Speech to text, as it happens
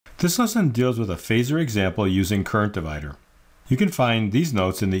This lesson deals with a phasor example using current divider. You can find these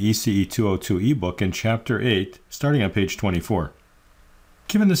notes in the ECE202 ebook in Chapter 8, starting on page 24.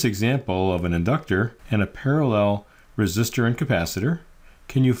 Given this example of an inductor and a parallel resistor and capacitor,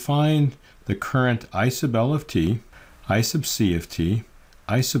 can you find the current I sub L of t, I sub C of t,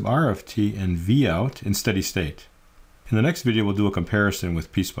 I sub R of t, and V out in steady state? In the next video, we'll do a comparison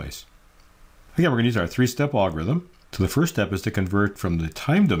with PSpice. Again, we're going to use our three-step algorithm. So the first step is to convert from the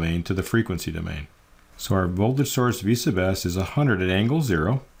time domain to the frequency domain. So our voltage source V sub S is 100 at angle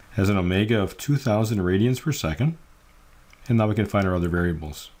 0, has an omega of 2000 radians per second. And now we can find our other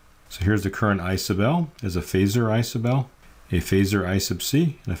variables. So here's the current I sub L as a phasor I sub L, a phasor I sub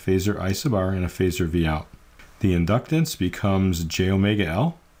C, and a phasor I sub R, and a phasor V out. The inductance becomes J omega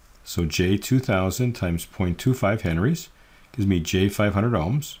L. So J 2000 times 0.25 henries gives me J 500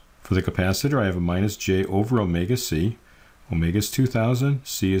 ohms. For the capacitor, I have a minus J over omega C. Omega is 2000,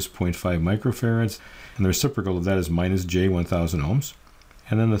 C is 0.5 microfarads, and the reciprocal of that is minus J 1000 ohms.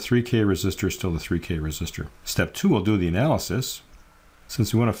 And then the 3K resistor is still the 3K resistor. Step 2, we'll do the analysis.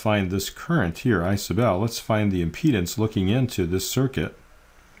 Since we want to find this current here, I sub L, let's find the impedance looking into this circuit,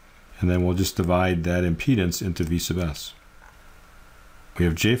 and then we'll just divide that impedance into V sub S. We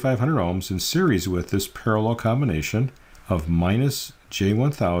have J 500 ohms in series with this parallel combination of minus J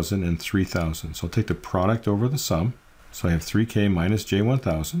 1000 and 3000. So I'll take the product over the sum. So I have 3K minus J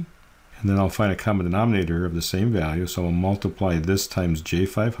 1000. And then I'll find a common denominator of the same value. So I'll multiply this times J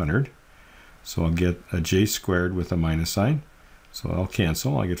 500. So I'll get a J squared with a minus sign. So I'll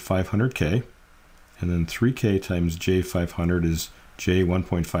cancel. I get 500K. And then 3K times J 500 is J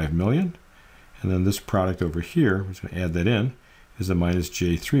 1.5 million. And then this product over here, we're just going to add that in, is a minus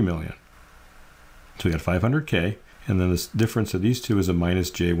J 3 million. So we got 500K. And then this difference of these two is a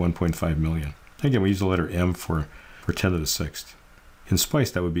minus J 1.5 million. Again, we use the letter M for 10 to the 6th. In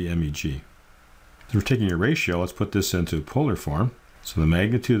SPICE, that would be MEG. If we're taking a ratio, let's put this into polar form. So the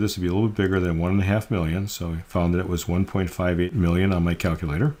magnitude of this would be a little bit bigger than 1.5 million. So I found that it was 1.58 million on my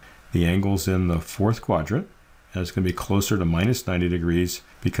calculator. The angle's in the fourth quadrant, and it's going to be closer to minus 90 degrees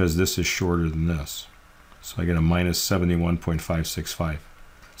because this is shorter than this. So I get a minus 71.565.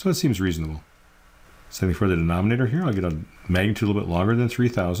 So that seems reasonable. Same for the denominator here, I'll get a magnitude a little bit longer than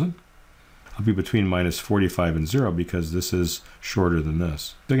 3000. I'll be between minus 45 and 0 because this is shorter than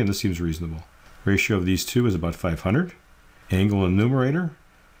this. Again, this seems reasonable. Ratio of these two is about 500. Angle in the numerator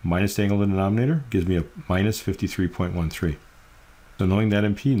minus angle in the denominator gives me a minus 53.13. So knowing that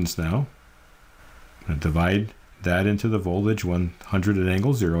impedance now, I'm going to divide that into the voltage 100 at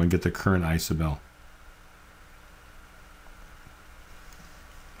angle 0 and get the current I sub L.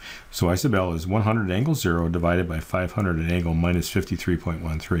 So I sub L is 100 at angle 0 divided by 500 at angle minus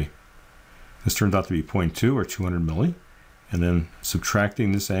 53.13. This turns out to be 0.2 or 200 milli. And then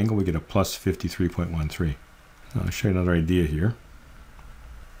subtracting this angle, we get a plus 53.13. Now I'll show you another idea here.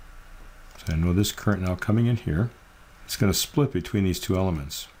 So I know this current now coming in here. It's going to split between these two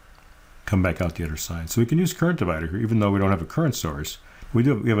elements. Come back out the other side. So we can use current divider here, even though we don't have a current source. We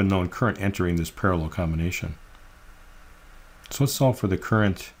have a known current entering this parallel combination. So let's solve for the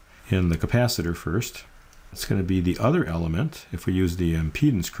current in the capacitor first. It's going to be the other element if we use the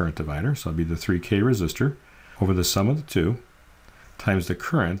impedance current divider. So it'll be the 3K resistor over the sum of the two times the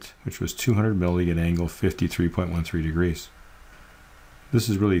current, which was 200 milli at angle 53.13 degrees. This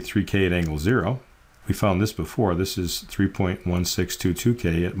is really 3K at angle 0. We found this before. This is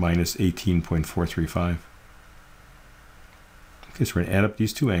 3.1622K at minus 18.435. Okay, so we're going to add up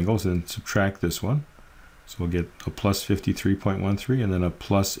these two angles and subtract this one. So we'll get a plus 53.13 and then a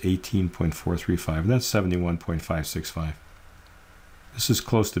plus 18.435. And that's 71.565. This is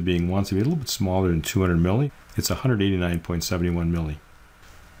close to being 1, so be a little bit smaller than 200 milli. It's 189.71 milli.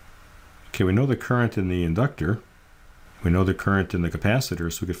 Okay, we know the current in the inductor. We know the current in the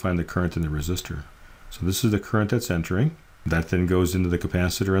capacitor, so we could find the current in the resistor. So this is the current that's entering. That then goes into the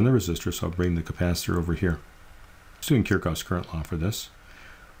capacitor and the resistor, so I'll bring the capacitor over here. Just doing Kirchhoff's current law for this.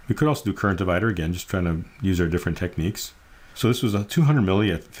 We could also do current divider again, just trying to use our different techniques. So this was a 200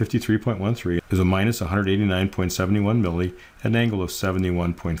 milli at 53.13. It was a minus 189.71 milli at an angle of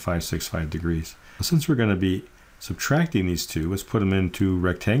 71.565 degrees. Since we're going to be subtracting these two, let's put them into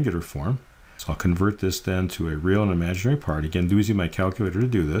rectangular form. So I'll convert this then to a real and imaginary part. Again, using my calculator to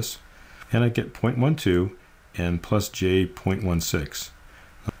do this. And I get 0.12 and plus J 0.16.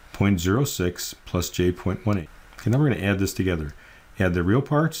 0.06 plus J 0.18. Okay, now we're going to add this together. Add the real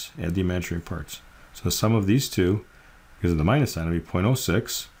parts, add the imaginary parts. So the sum of these two, because of the minus sign, will be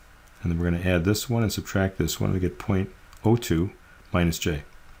 0.06. And then we're going to add this one and subtract this one. We get 0.02 minus J. I'm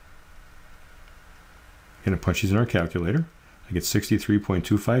going to punch these in our calculator. I get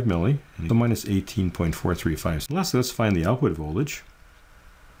 63.25 milli, and so minus 18.435. So lastly, let's find the output voltage.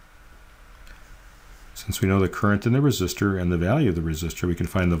 Since we know the current in the resistor and the value of the resistor, we can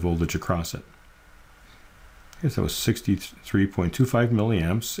find the voltage across it. Okay, so that was 63.25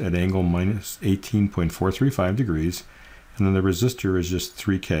 milliamps at angle minus 18.435 degrees. And then the resistor is just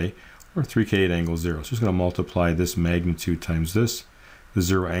 3K, or 3K at angle 0. So I'm just going to multiply this magnitude times this. The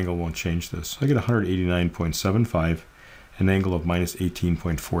 0 angle won't change this. So I get 189.75, an angle of minus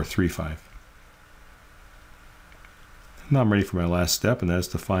 18.435. Now I'm ready for my last step, and that is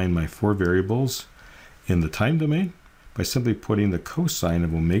to find my 4 variables in the time domain by simply putting the cosine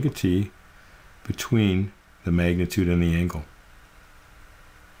of omega t between the magnitude and the angle.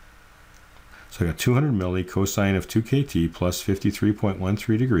 So I got 200 milli cosine of 2kt plus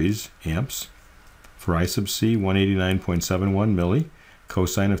 53.13 degrees amps. For I sub c, 189.71 milli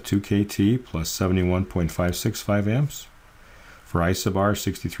cosine of 2kt plus 71.565 amps. For I sub r,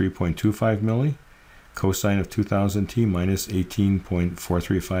 63.25 milli cosine of 2000t minus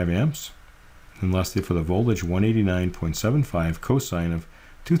 18.435 amps. And lastly, for the voltage, 189.75 cosine of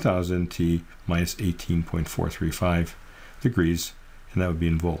 2000t minus 18.435 degrees, and that would be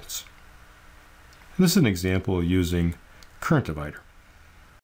in volts. And this is an example using current divider.